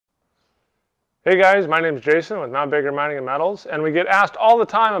Hey guys, my name is Jason with Mount Baker Mining and Metals, and we get asked all the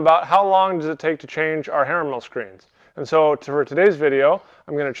time about how long does it take to change our hammer mill screens. And so for today's video,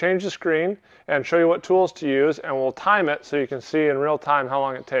 I'm going to change the screen and show you what tools to use, and we'll time it so you can see in real time how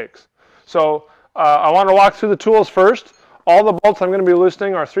long it takes. So I want to walk through the tools first. All the bolts I'm going to be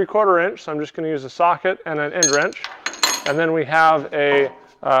loosening are 3/4 inch, so I'm just going to use a socket and an end wrench. And then we have a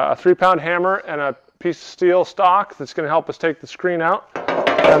 3-pound hammer and a piece of steel stock that's going to help us take the screen out.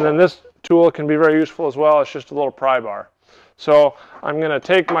 And then this tool can be very useful as well. It's just a little pry bar. So I'm going to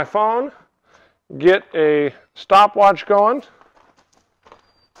take my phone, get a stopwatch going.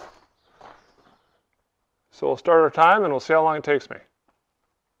 So we'll start our time and we'll see how long it takes me.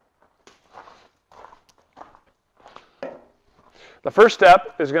 The first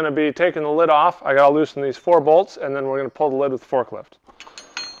step is going to be taking the lid off. I got to loosen these 4 bolts, and then we're going to pull the lid with the forklift.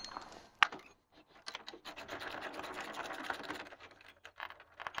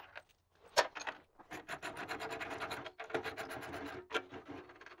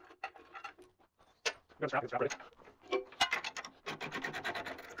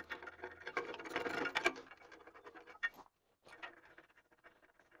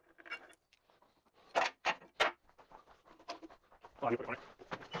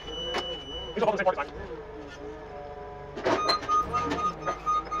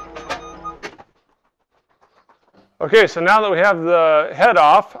 Okay, so now that we have the head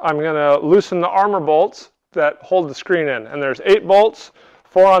off, I'm going to loosen the armor bolts that hold the screen in. And there's 8 bolts,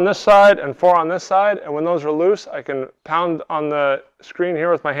 4 on this side and 4 on this side. And when those are loose, I can pound on the screen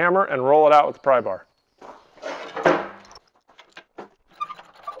here with my hammer and roll it out with the pry bar.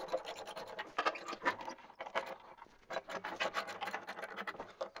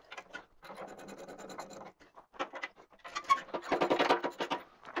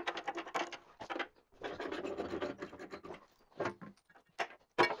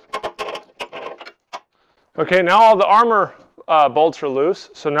 Okay, now all the armor bolts are loose,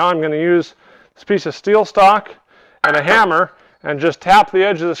 so now I'm going to use this piece of steel stock and a hammer and just tap the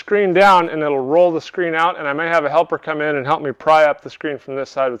edge of the screen down, and it'll roll the screen out, and I may have a helper come in and help me pry up the screen from this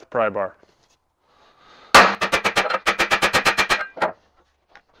side with the pry bar.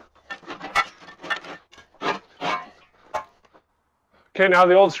 Okay, now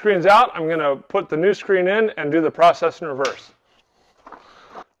the old screen's out, I'm going to put the new screen in and do the process in reverse.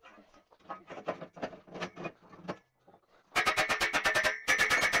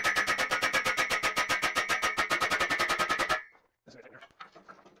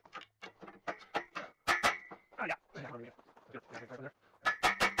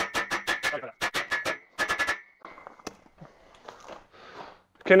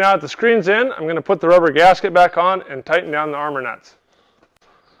 Okay, now that the screen's in, I'm going to put the rubber gasket back on and tighten down the armor nuts.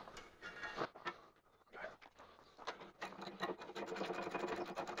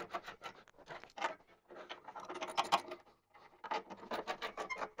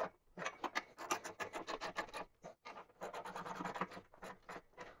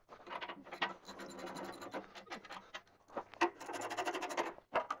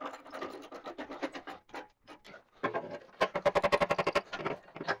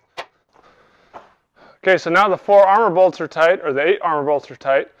 Okay, so now the 4 armor bolts are tight, or the 8 armor bolts are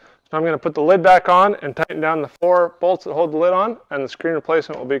tight. So I'm going to put the lid back on and tighten down the 4 bolts that hold the lid on, and the screen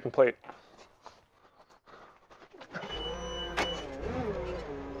replacement will be complete.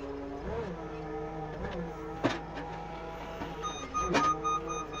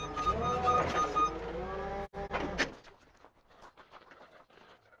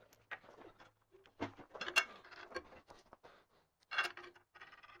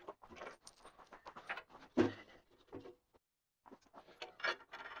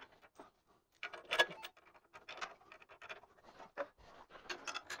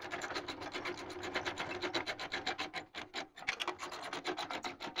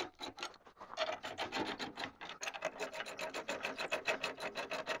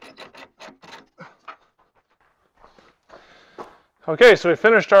 Okay, so we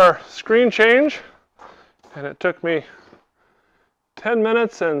finished our screen change, and it took me 10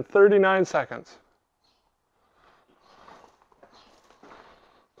 minutes and 39 seconds.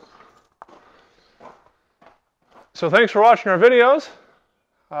 So thanks for watching our videos.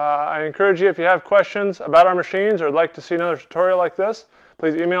 I encourage you, if you have questions about our machines or would like to see another tutorial like this,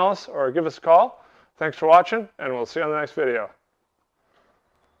 please email us or give us a call. Thanks for watching, and we'll see you on the next video.